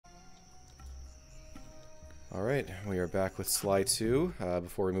Alright, we are back with Sly 2.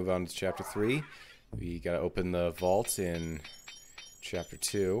 Before we move on to Chapter 3, we gotta open the vault in Chapter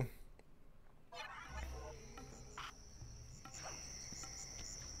 2.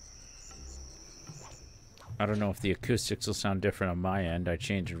 I don't know if the acoustics will sound different on my end. I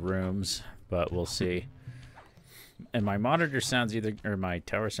changed rooms, but we'll see. And my monitor sounds either, or my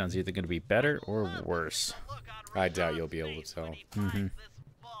tower sounds either going to be better or worse. I doubt you'll be able to tell. Mm-hmm.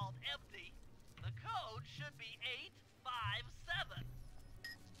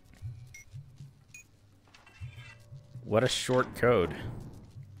 What a short code.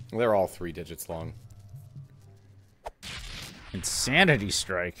 They're all 3 digits long. Insanity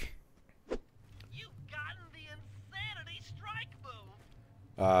strike. You've gotten the insanity strike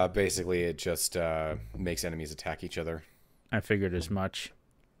move. Basically, it just makes enemies attack each other. I figured as much.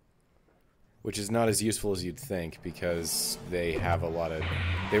 Which is not as useful as you'd think, because they have a lot of...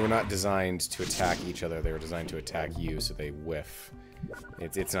 They were not designed to attack each other, they were designed to attack you, so they whiff.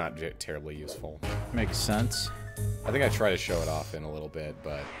 It's not terribly useful. Makes sense. I think I try to show it off in a little bit,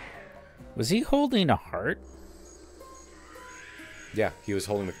 but... Was he holding a heart? Yeah, he was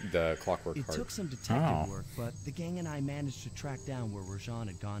holding the clockwork heart. It took some detective work, but the gang and I managed to track down where Rajan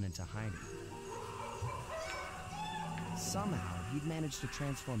had gone into hiding. Somehow, he'd managed to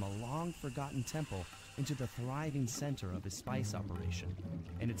transform a long-forgotten temple into the thriving center of his spice operation,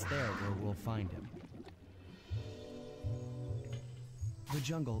 and it's there where we'll find him. The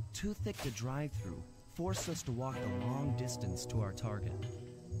jungle, too thick to drive through, forced us to walk the long distance to our target.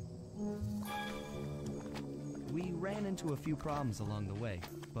 We ran into a few problems along the way,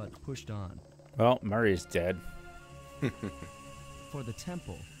 but pushed on. Well, Murray's dead. For the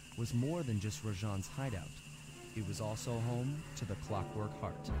temple was more than just Rajan's hideout. It was also home to the Clockwork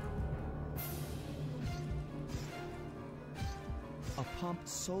Heart. A pump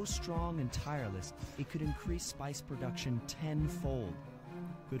so strong and tireless, it could increase spice production tenfold.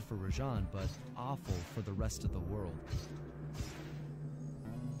 Good for Rajan, but awful for the rest of the world.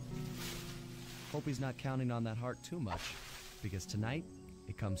 Hope he's not counting on that heart too much, because tonight,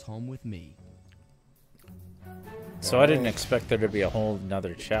 it comes home with me. So I didn't expect there to be a whole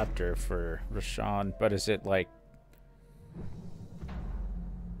nother chapter for Rajan, but is it like...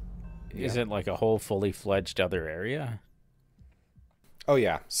 Is it like a whole fully fledged other area? Oh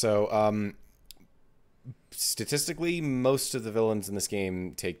yeah, so statistically, most of the villains in this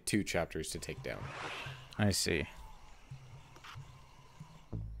game take 2 chapters to take down. I see.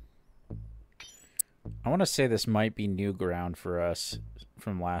 I want to say this might be new ground for us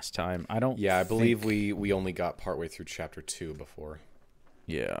from last time. I don't. Yeah, I believe we only got partway through chapter 2 before.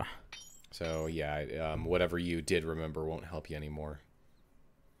 Yeah. So yeah, whatever you did remember won't help you anymore.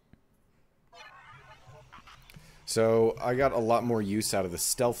 So I got a lot more use out of the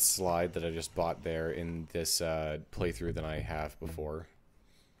stealth slide that I just bought there in this playthrough than I have before.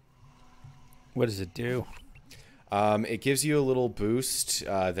 What does it do? It gives you a little boost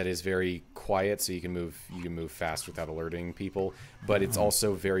that is very quiet, so you can move fast without alerting people. But it's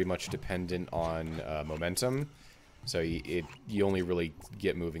also very much dependent on momentum, so you only really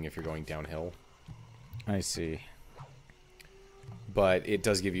get moving if you're going downhill. I see. But it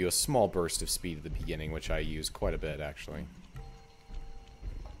does give you a small burst of speed at the beginning, which I use quite a bit, actually.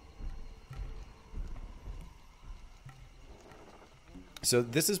 So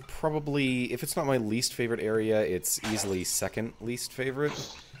this is probably, if it's not my least favorite area, it's easily second least favorite.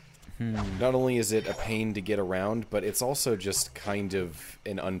 Not only is it a pain to get around, but it's also just kind of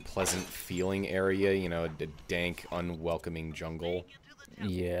an unpleasant feeling area, you know, a dank, unwelcoming jungle.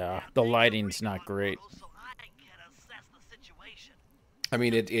 Yeah, the lighting's not great. I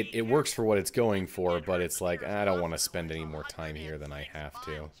mean, it works for what it's going for, but it's like, I don't want to spend any more time here than I have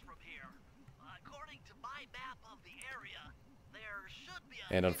to.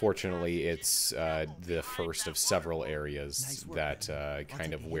 And unfortunately, it's the first of several areas that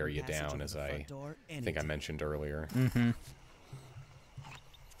kind of wear you down, as I think I mentioned earlier. Mm-hmm.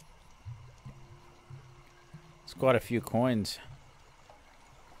 It's quite a few coins.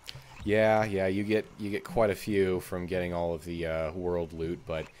 Yeah, you get quite a few from getting all of the world loot,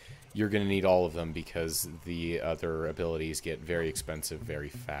 but you're going to need all of them because the other abilities get very expensive very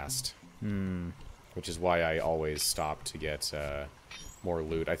fast. Which is why I always stop to get more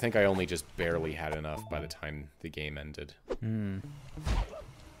loot. I think I only just barely had enough by the time the game ended. You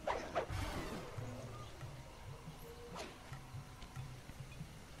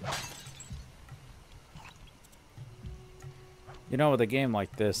know, with a game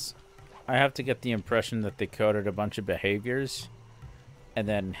like this, I have to get the impression that they coded a bunch of behaviors and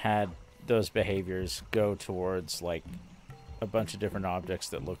then had those behaviors go towards, like, a bunch of different objects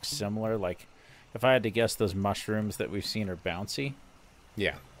that look similar. Like, If I had to guess, those mushrooms that we've seen are bouncy.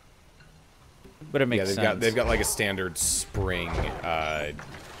 Yeah. But it makes sense. They've got like a standard spring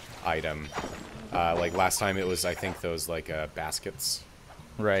item. Like last time it was, I think, those like baskets.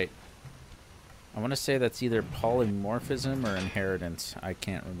 Right. I want to say that's either polymorphism or inheritance. I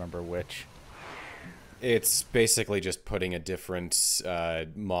can't remember which. It's basically just putting a different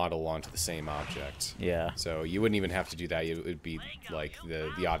model onto the same object. Yeah. So you wouldn't even have to do that. It would be like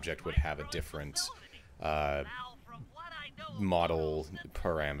the object would have a different model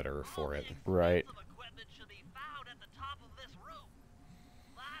parameter for it. Right.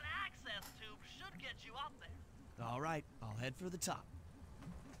 All right, I'll head for the top.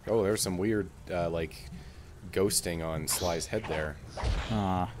 Oh, there's some weird like ghosting on Sly's head there.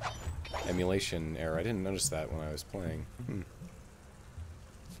 Emulation error. I didn't notice that when I was playing.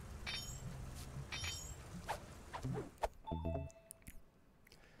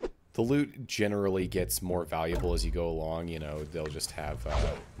 The loot generally gets more valuable as you go along. You know, they'll just have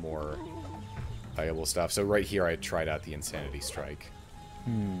more valuable stuff. So right here, I tried out the Insanity Strike.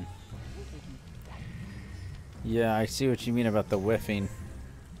 Yeah, I see what you mean about the whiffing.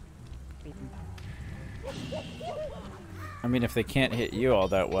 I mean, if they can't hit you all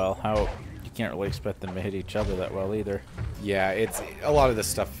that well, you can't really expect them to hit each other that well either. Yeah, it's a lot of the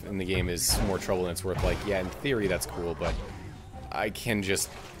stuff in the game is more trouble than it's worth. Like, yeah, in theory that's cool, but I can just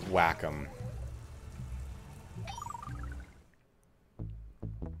whack them.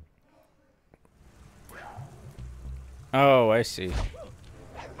 Oh, I see.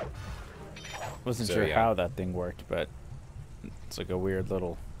 Wasn't So, sure yeah. how that thing worked, but it's like a weird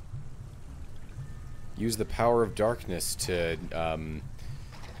little... Use the power of darkness to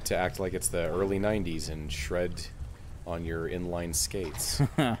act like it's the early 90s and shred on your inline skates.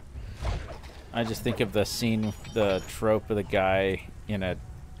 I just think of the scene, the trope of the guy in a,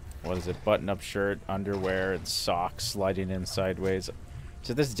 what is it, button-up shirt, underwear, and socks sliding in sideways.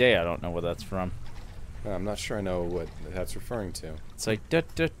 To this day, I don't know what that's from. I'm not sure I know what that's referring to. It's like da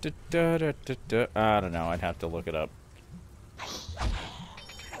da da da da da da. I don't know. I'd have to look it up.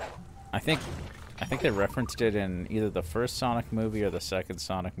 I think they referenced it in either the first Sonic movie or the second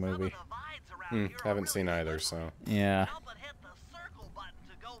Sonic movie. Haven't seen either, so. Yeah.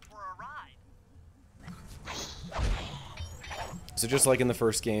 So just like in the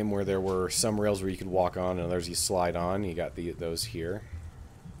first game where there were some rails where you could walk on and others you slide on, you got those here.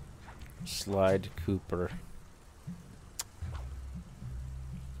 Slide Cooper.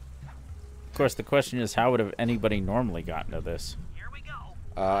 Of course, the question is, how would have anybody normally gotten to this?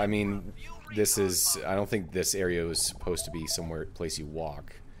 I mean, this is... I don't think this area was supposed to be somewhere place you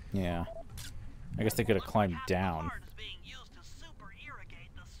walk. Yeah. I guess they could have climbed down.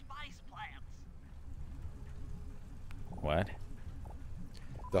 What?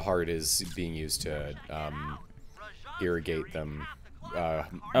 The heart is being used to irrigate them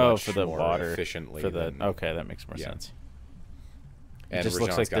much for the more water efficiently. For the okay, that makes more sense. And just Rajan's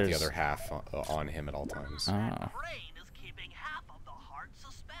looks like got the there's- other half on him at all times. Oh.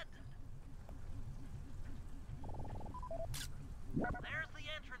 There's the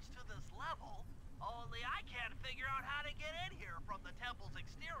entrance to this level, only I can't figure out how to get in here from the temple's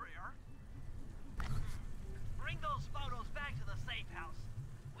exterior. Bring those photos back to the safe house.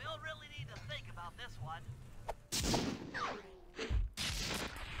 We'll really need to think about this one.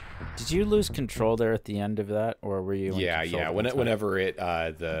 Did you lose control there at the end of that, or were you? Yeah. the whole time? Whenever it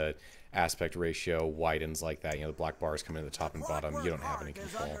the aspect ratio widens like that, you know, the black bars come in at the top and bottom, you don't have any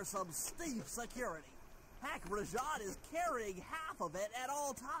control. Is under some steep security. Heck, Rajan is carrying half of it at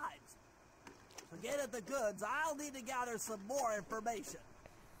all times. To get at the goods, I'll need to gather some more information.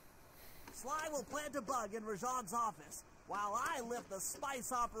 Sly will plant a bug in Rajan's office, while I lift the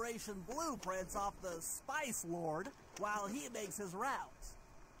spice operation blueprints off the Spice Lord while he makes his rounds.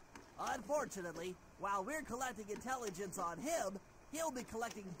 Unfortunately, while we're collecting intelligence on him, he'll be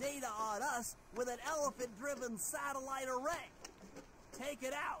collecting data on us with an elephant-driven satellite array. Take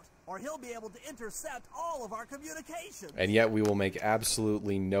it out, or he'll be able to intercept all of our communications. And yet we will make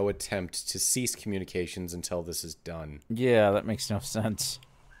absolutely no attempt to cease communications until this is done. Yeah, that makes no sense.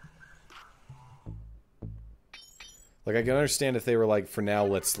 Like, I can understand if they were like, for now,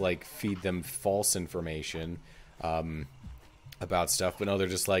 let's, like, feed them false information about stuff. But no, they're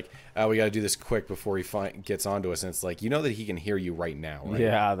just like, oh, we gotta do this quick before he gets onto us. And it's like, you know that he can hear you right now, right?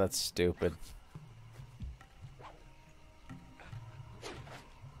 Yeah, that's stupid.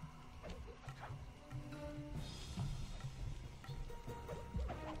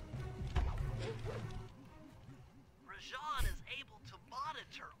 Rajan is able to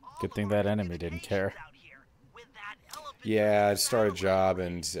monitor all Good thing of our that enemy didn't care. communications out here with that elephant Yeah, I start a job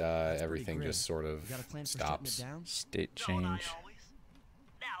and everything just sort of You got a plan for shutting it stops. down? State Don't I change. always?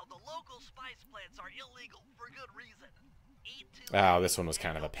 Now, the local spice plants are illegal for good reason. Eat too Oh, many this one was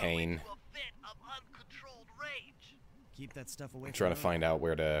kind and of a you'll go pain. into a fit of uncontrolled rage. Keep that stuff away I'm from trying to her. find out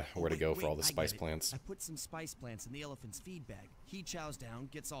where to Wait, go for all the I spice get it. plants. I put some spice plants in the elephant's feed bag. He chows down,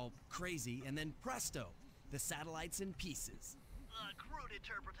 gets all crazy, and then presto, the satellite's in pieces. A crude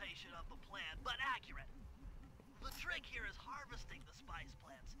interpretation of the plan, but accurate. The trick here is harvesting the spice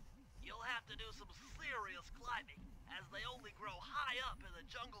plants. You'll have to do some serious climbing, as they only grow high up in the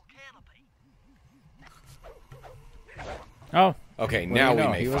jungle canopy. Oh, Okay, what do now you we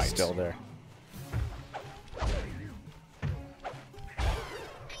know? may He was fight. still there.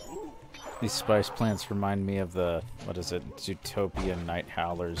 These spice plants remind me of the, what is it, Zootopia night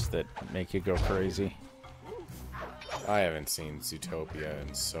howlers that make you go crazy. I haven't seen Zootopia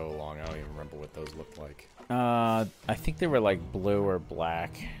in so long. I don't even remember what those looked like. I think they were like blue or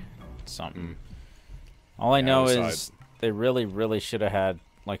black, something. All I Yeah, know I saw is they really, really should have had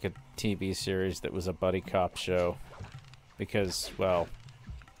like a TV series that was a buddy cop show, because, well,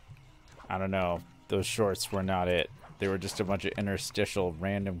 I don't know, those shorts were not it. They were just a bunch of interstitial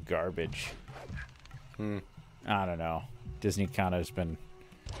random garbage. I don't know. Disney kind of has been,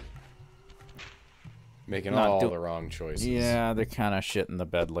 Making Not all do- the wrong choices. yeah, they're kind of shit in the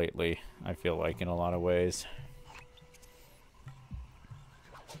bed lately, I feel like, in a lot of ways.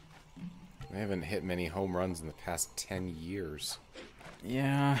 They haven't hit many home runs in the past 10 years.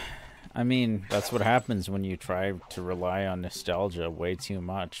 Yeah, I mean, that's what happens when you try to rely on nostalgia way too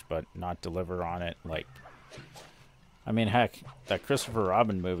much, but not deliver on it. Like, I mean, heck, that Christopher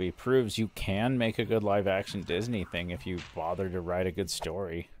Robin movie proves you can make a good live-action Disney thing if you bother to write a good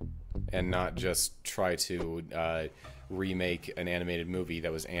story. And not just try to remake an animated movie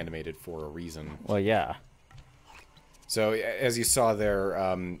that was animated for a reason. Well, yeah. So, as you saw there,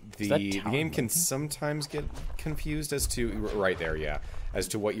 the that game Town can Mountain? sometimes get confused as to... Right there, yeah. As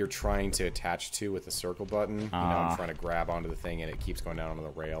to what you're trying to attach to with the circle button. You know, I'm trying to grab onto the thing and it keeps going down onto the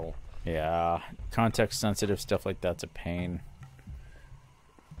rail. Yeah, context-sensitive stuff like that's a pain.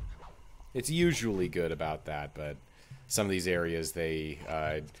 It's usually good about that, but some of these areas, they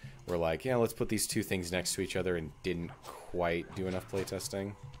were like, yeah, let's put these two things next to each other, and didn't quite do enough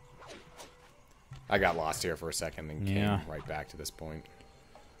playtesting. I got lost here for a second and Yeah. came right back to this point.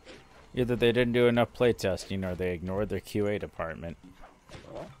 Either they didn't do enough playtesting or they ignored their QA department,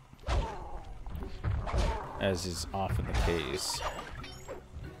 as is often the case.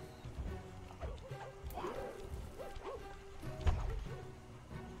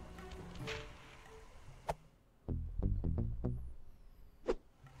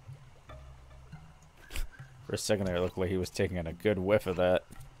 For a second there, it looked like he was taking a good whiff of that.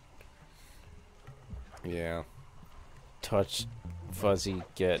 Yeah. Touch, fuzzy,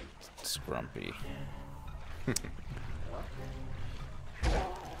 get scrumpy.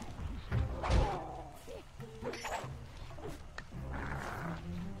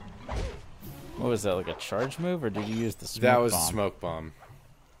 What was that, like a charge move, or did you use the smoke That was bomb? a smoke bomb.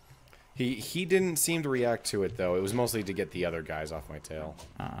 He didn't seem to react to it, though. It was mostly to get the other guys off my tail.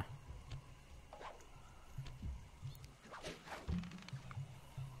 Ah.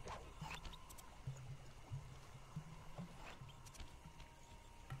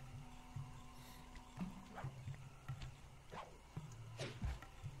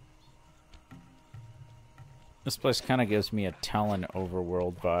 This place kind of gives me a Talon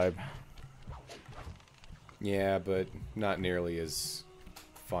overworld vibe. Yeah, but not nearly as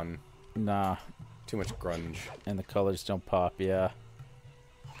fun. Nah, Too much grunge. and the colors don't pop, yeah.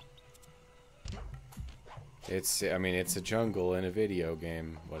 I mean, it's a jungle in a video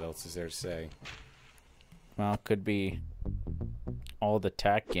game. What else is there to say? Well, it could be all the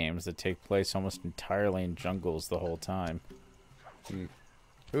TAC games that take place almost entirely in jungles the whole time.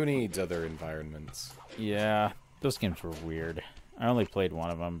 Who needs other environments? Yeah, those games were weird. I only played one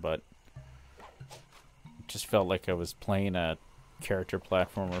of them, but it just felt like I was playing a character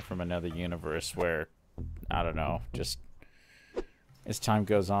platformer from another universe where, I don't know, just as time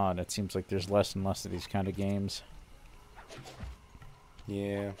goes on, it seems like there's less and less of these kind of games.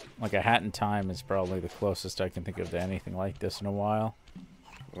 Yeah. Like A Hat in Time is probably the closest I can think of to anything like this in a while.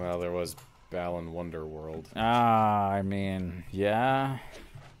 Well, there was Balan Wonderworld. I mean, yeah.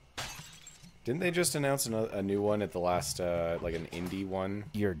 Didn't they just announce a new one at the last, like an indie one?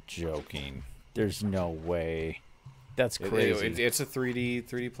 You're joking. There's no way. That's crazy. It's a 3D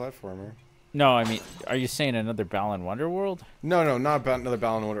platformer. No, I mean, are you saying another Balan Wonderworld? No, not about another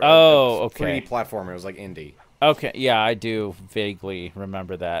Balan Wonderworld. Oh, okay. 3D platformer. It was like indie. Okay, yeah, I do vaguely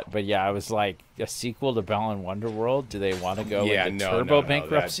remember that. But yeah, I was like, a sequel to Balan Wonderworld? Do they want to go Yeah, with the no, turbo no,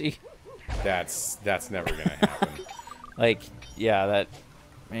 bankruptcy? That's never gonna happen. Like, yeah, that...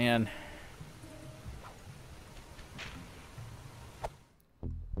 Man...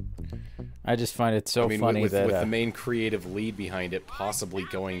 I just find it so funny with that... the main creative lead behind it possibly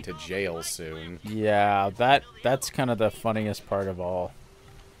going to jail soon. Yeah, that's kind of the funniest part of all.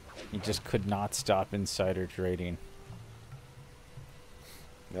 He just could not stop insider trading.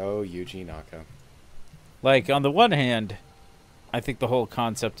 No, Yuji Naka. Like, on the one hand, I think the whole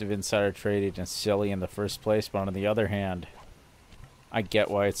concept of insider trading is silly in the first place, but on the other hand, I get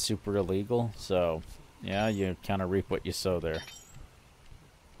why it's super illegal, so, yeah, you kind of reap what you sow there.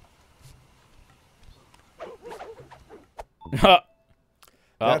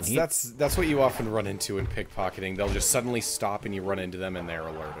 That's what you often run into in pickpocketing. They'll just suddenly stop and you run into them and they're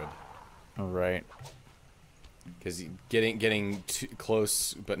alerted. Right. Because getting too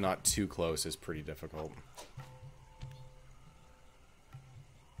close but not too close is pretty difficult.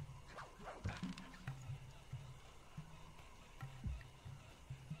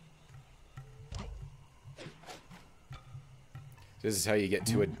 This is how you get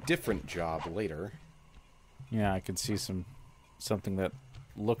to a different job later. Yeah, I could see something that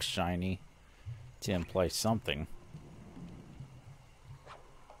looks shiny to imply something.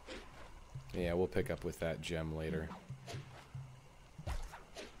 Yeah, we'll pick up with that gem later.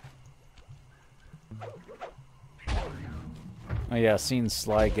 Oh yeah, seeing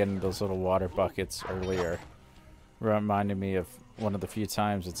Sly getting those little water buckets earlier reminded me of one of the few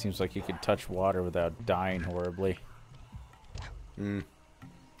times it seems like you could touch water without dying horribly. I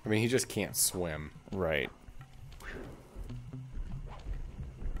mean, he just can't swim. Right.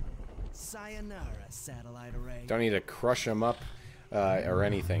 Sayonara, satellite array. Don't need to crush him up or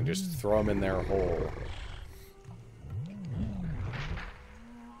anything. Just throw him in their hole.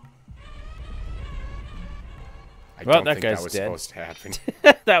 I Well, don't that think guy's that was dead. supposed to happen.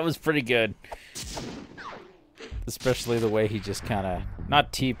 That was pretty good. Especially the way he just kind of,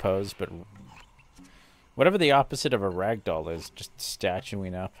 not T-pose, but whatever the opposite of a ragdoll is, just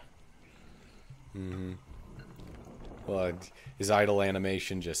statuing up. Mm-hmm. Well, his idle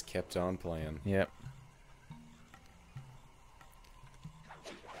animation just kept on playing. Yep.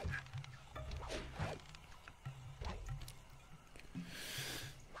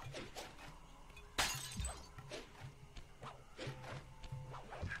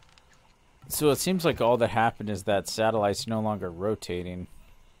 So it seems like all that happened is that satellite's no longer rotating.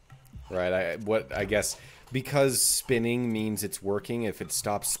 Right. I guess because spinning means it's working. If it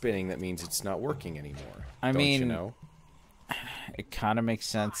stops spinning, that means it's not working anymore. I Don't mean, you know? It kind of makes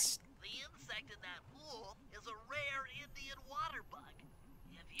sense. The insect in that pool is a rare Indian water bug.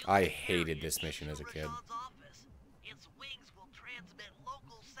 If you I carry hated it this mission into as a kid. Rajan's office, its wings will transmit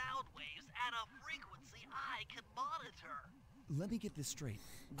local sound waves at a frequency I can monitor. Let me get this straight.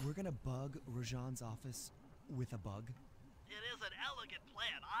 We're gonna bug Rajan's office with a bug? It is an elegant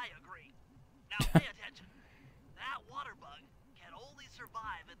plan, I agree. Now pay attention. That water bug can only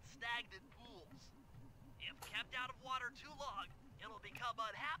survive in stagnant pools. If kept out of water too long, it'll become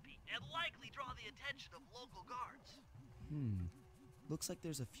unhappy and likely draw the attention of local guards. Looks like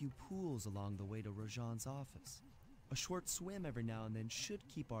there's a few pools along the way to Rajan's office. A short swim every now and then should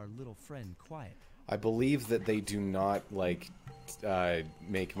keep our little friend quiet. I believe that they do not, like,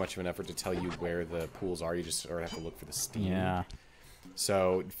 make much of an effort to tell you where the pools are. You just sort of have to look for the steam. Yeah.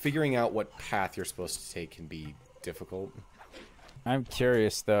 So, figuring out what path you're supposed to take can be difficult. I'm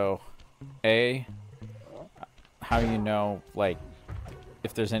curious, though. A, how you know, like,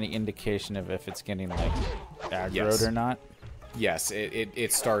 if there's any indication of if it's getting, like, aggroed Yes. or not. Yes,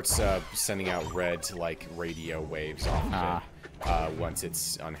 it starts sending out red, like, radio waves off of it once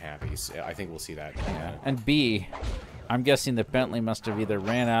it's unhappy. So I think we'll see that. Yeah. And B, I'm guessing that Bentley must have either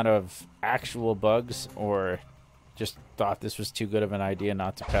ran out of actual bugs or just thought this was too good of an idea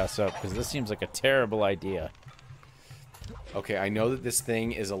not to pass up, because this seems like a terrible idea. Okay, I know that this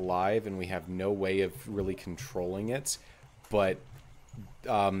thing is alive and we have no way of really controlling it, but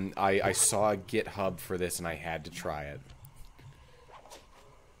I saw a GitHub for this and I had to try it.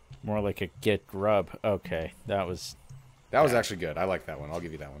 More like a get grub. Okay, that was actually good. I like that one. I'll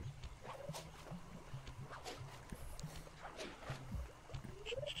give you that one.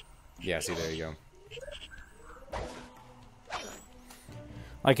 Yeah, see, there you go.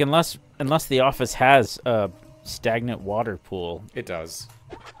 like, unless the office has a stagnant water pool. It does.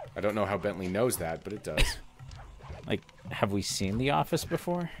 I don't know how Bentley knows that, but it does. Like, have we seen the office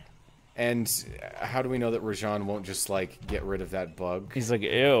before? And how do we know that Rajan won't just, like, get rid of that bug? He's like,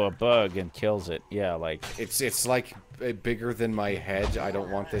 ew, a bug, and kills it. Yeah, like... It's like, bigger than my head. I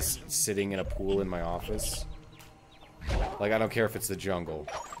don't want this sitting in a pool in my office. Like, I don't care if it's the jungle.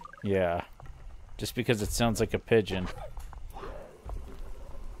 Yeah. Just because it sounds like a pigeon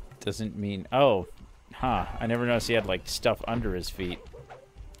doesn't mean... Oh, huh. I never noticed he had, like, stuff under his feet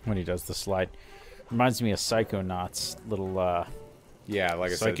when he does the slide. Reminds me of Psychonauts' little, Yeah,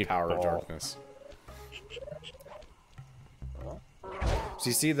 like I said, Power ball. of Darkness. So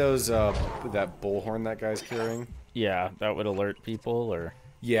you see those, that bullhorn that guy's carrying? Yeah, that would alert people, or...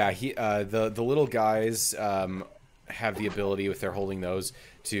 Yeah, the little guys, have the ability, if they're holding those,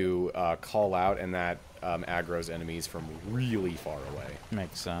 to, call out, and that, aggro's enemies from really far away.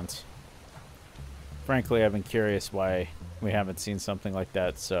 Makes sense. Frankly, I've been curious why we haven't seen something like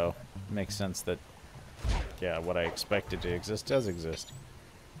that, so it makes sense that, yeah, what I expected to exist does exist.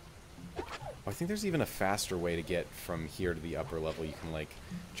 I think there's even a faster way to get from here to the upper level. You can, like,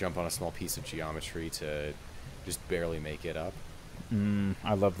 jump on a small piece of geometry to just barely make it up.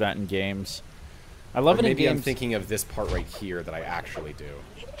 I love that in games. I love it in games. Maybe I'm thinking of this part right here that I actually do.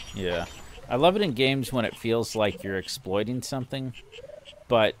 Yeah. I love it in games when it feels like you're exploiting something,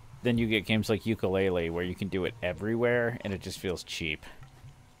 but then you get games like Ukulele where you can do it everywhere, and it just feels cheap.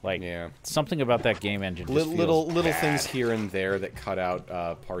 Like, yeah. Something about that game engine just little feels things here and there that cut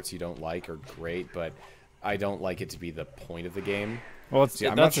out parts you don't like are great, but I don't like it to be the point of the game. Well, See,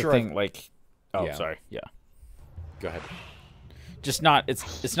 I'm that's not the sure thing. Like, oh, Yeah. sorry, yeah. Go ahead. Just not.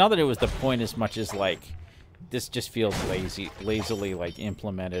 It's not that it was the point as much as like this just feels lazily like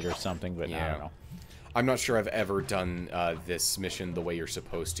implemented or something. But I Yeah. don't know. I'm not sure I've ever done this mission the way you're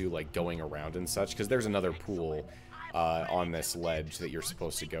supposed to, like going around and such, because there's another pool on this ledge that you're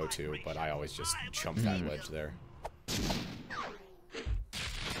supposed to go to, but I always just jump that ledge there.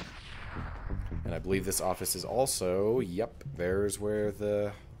 And I believe this office is also, yep, there's where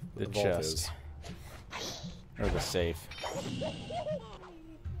the vault chest. is. Or the safe.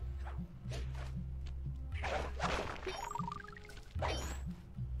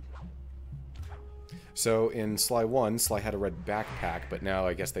 So in Sly 1, Sly had a red backpack, but now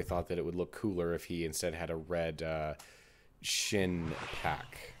I guess they thought that it would look cooler if he instead had a red shin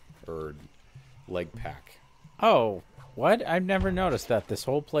pack, or leg pack. Oh, what? I've never noticed that this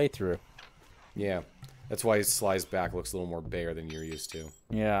whole playthrough. Yeah, that's why Sly's back looks a little more bare than you're used to.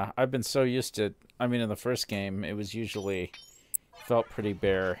 Yeah, I've been so used to... I mean, in the first game, it was usually... felt pretty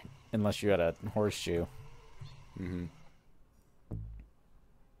bare, unless you had a horseshoe. Mm-hmm.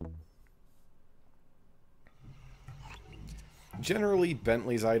 Generally,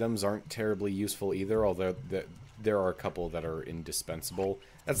 Bentley's items aren't terribly useful either, although there are a couple that are indispensable.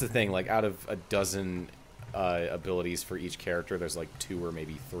 That's the thing, like, out of a dozen abilities for each character, there's like 2 or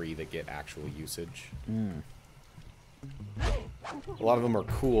maybe 3 that get actual usage. A lot of them are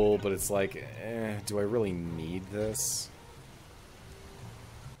cool, but it's like, do I really need this?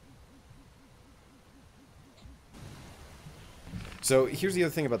 So here's the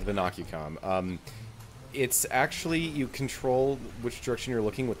other thing about the Binocucom. It's actually, you control which direction you're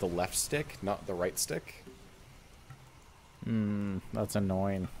looking with the left stick, not the right stick. That's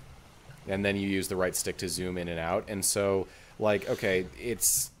annoying. And then you use the right stick to zoom in and out. And so, like, okay,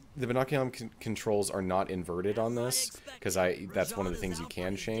 the Binocucom controls are not inverted on this, because that's one of the things you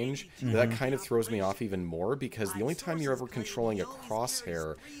can change. That kind of throws me off even more, because the only time you're ever controlling a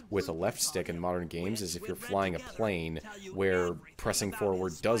crosshair with a left stick in modern games is if you're flying a plane, where pressing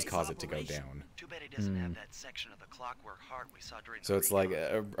forward does cause it to go down. So it's like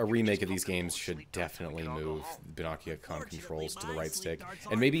a remake of these games should definitely move Binocucom controls to the right stick,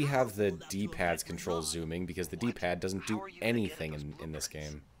 and maybe have the D-pads control zooming, because the D-pad doesn't do anything in this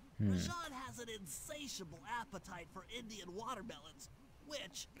game. Rajan has an insatiable appetite for Indian watermelons,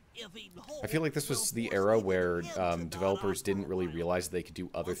 which, if eaten whole, I feel like this was the era where developers didn't really realize they could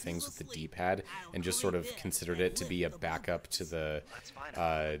do other things with the D-pad, and just sort of considered it to be a backup to the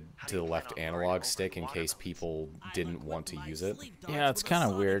left analog stick in case people didn't want to use it. Yeah, it's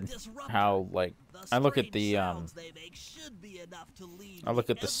kind of weird how, like, I look at the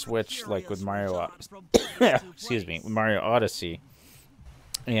Switch, like, with Mario excuse me, with Mario Odyssey,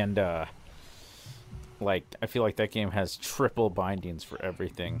 and like, I feel like that game has triple bindings for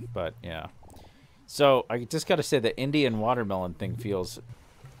everything, but yeah. So I just gotta say the Indian watermelon thing feels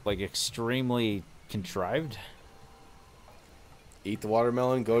like extremely contrived. Eat the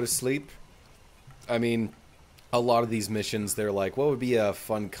watermelon, go to sleep. I mean, a lot of these missions, they're like, what would be a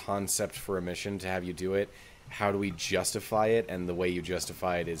fun concept for a mission to have you do it? how do we justify it? And the way you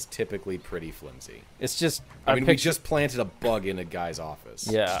justify it is typically pretty flimsy. It's just... I mean, we just planted a bug in a guy's office.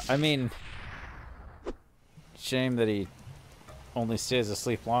 Yeah, I mean... Shame that he only stays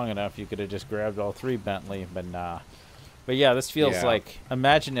asleep long enough. You could have just grabbed all 3 Bentley, but nah. But yeah, this feels like...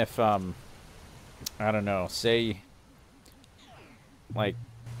 Imagine if, I don't know, say... Like,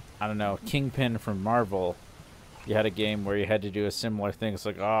 I don't know, Kingpin from Marvel... You had a game where you had to do a similar thing. It's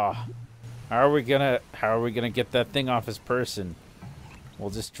like, oh, how are we gonna get that thing off his person?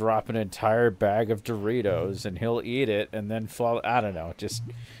 We'll just drop an entire bag of Doritos and he'll eat it and then fall. I don't know. Just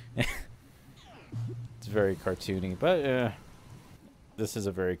it's very cartoony, but this is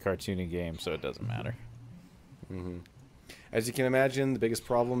a very cartoony game, so it doesn't matter. Mm-hmm. As you can imagine, the biggest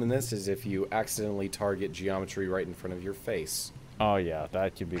problem in this is if you accidentally target geometry right in front of your face. Oh yeah,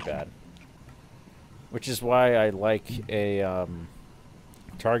 that could be bad. Which is why I like a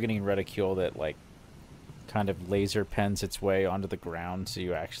targeting reticule that, like, kind of laser pens its way onto the ground so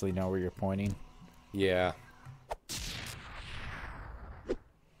you actually know where you're pointing. Yeah.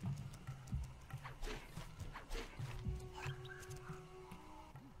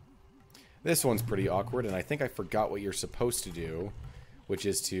 This one's pretty awkward, and I think I forgot what you're supposed to do, which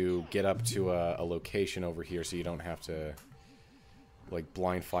is to get up to a location over here so you don't have to... like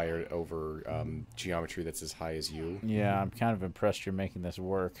blind fire over geometry that's as high as you. Yeah, I'm kind of impressed you're making this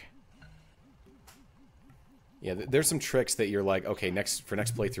work. Yeah, there's some tricks that you're like, okay, for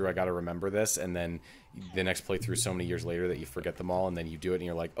next playthrough I gotta remember this, and then the next playthrough so many years later that you forget them all, and then you do it and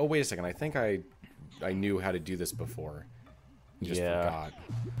you're like, oh wait a second, I think I knew how to do this before. You just forgot.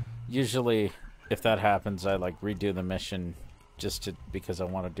 Usually, if that happens, I like redo the mission because I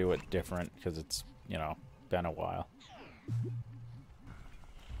want to do it different because it's, you know, been a while.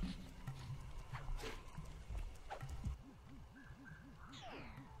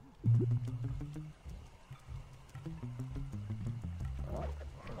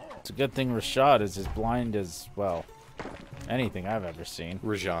 It's a good thing Rashad is as blind as, well, anything I've ever seen.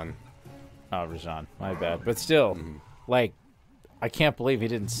 Rajan. Oh, Rajan. My bad. But still, like, I can't believe he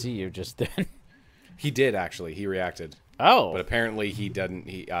didn't see you just then. He did, actually. He reacted. Oh. But apparently he didn't.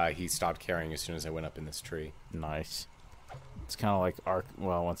 He stopped caring as soon as I went up in this tree. Nice. It's kind of like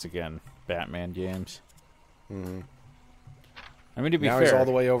well, once again, Batman games. Mm-hmm. I mean, to be fair, he's all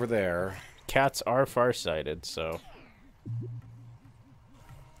the way over there. Cats are farsighted, so.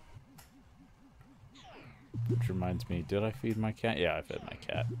 Which reminds me, did I feed my cat? Yeah, I fed my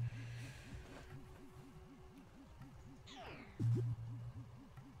cat.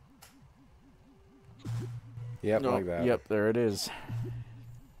 Yep, like that. Yep, there it is.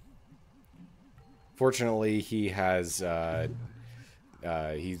 Fortunately, he has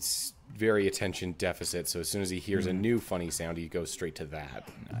he's very attention deficit, so as soon as he hears a new funny sound, he goes straight to that.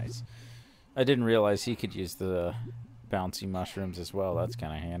 Nice. I didn't realize he could use the bouncy mushrooms as well. That's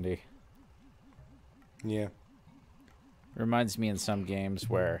kind of handy. Yeah. Reminds me in some games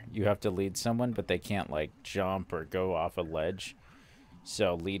where you have to lead someone, but they can't, like, jump or go off a ledge.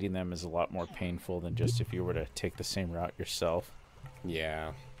 So leading them is a lot more painful than just if you were to take the same route yourself.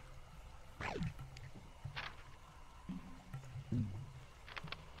 Yeah.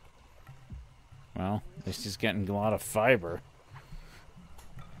 Well, at least he's getting a lot of fiber.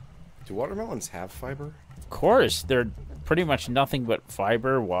 Do watermelons have fiber? Of course. They're pretty much nothing but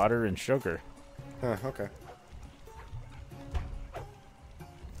fiber, water, and sugar. Huh, okay.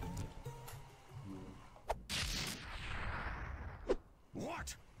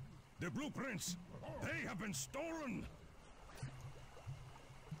 What? The blueprints! They have been stolen!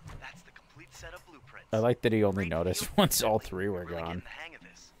 That's the complete set of blueprints. I like that he only noticed once all 3 were Really gone. getting the hang of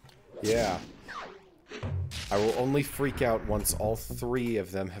this. Yeah. I will only freak out once all 3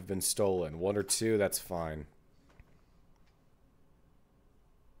 of them have been stolen. 1 or 2, that's fine.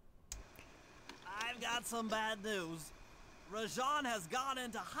 I've got some bad news. Rajan has gone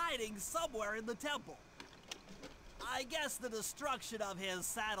into hiding somewhere in the temple. I guess the destruction of his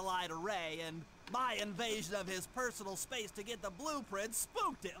satellite array and my invasion of his personal space to get the blueprints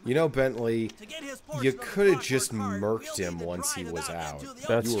spooked him. You know, Bentley, To get his portion you of the could have clockwork just heart, murked we'll him need to once he drive was him out. into the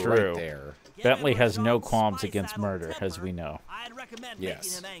That's You were true. right there. Given Bentley has no Rajan's qualms spice against addled murder, as temper, we know. I'd recommend Yes.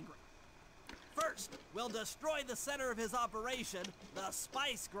 making him angry. First, we'll destroy the center of his operation, the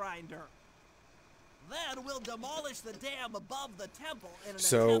spice grinder. Then we'll demolish the dam above the temple in an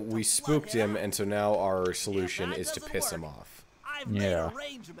So attempt to we flood spooked him, out. and so now our solution If that is to doesn't piss him work, off. I've made Yeah.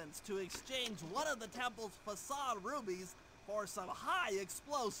 arrangements to exchange one of the temple's facade rubies for some high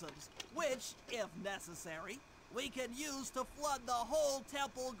explosives, which, if necessary, we can use to flood the whole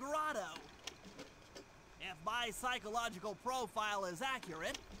temple grotto. If my psychological profile is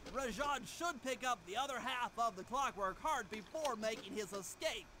accurate, Rajan should pick up the other half of the clockwork heart before making his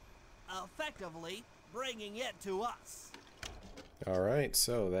escape, effectively bringing it to us. Alright,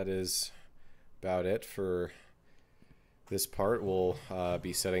 so that is about it for this part. We'll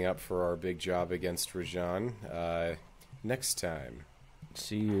be setting up for our big job against Rajan next time.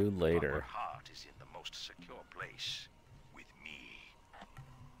 See you later. Our heart is in the most secure place.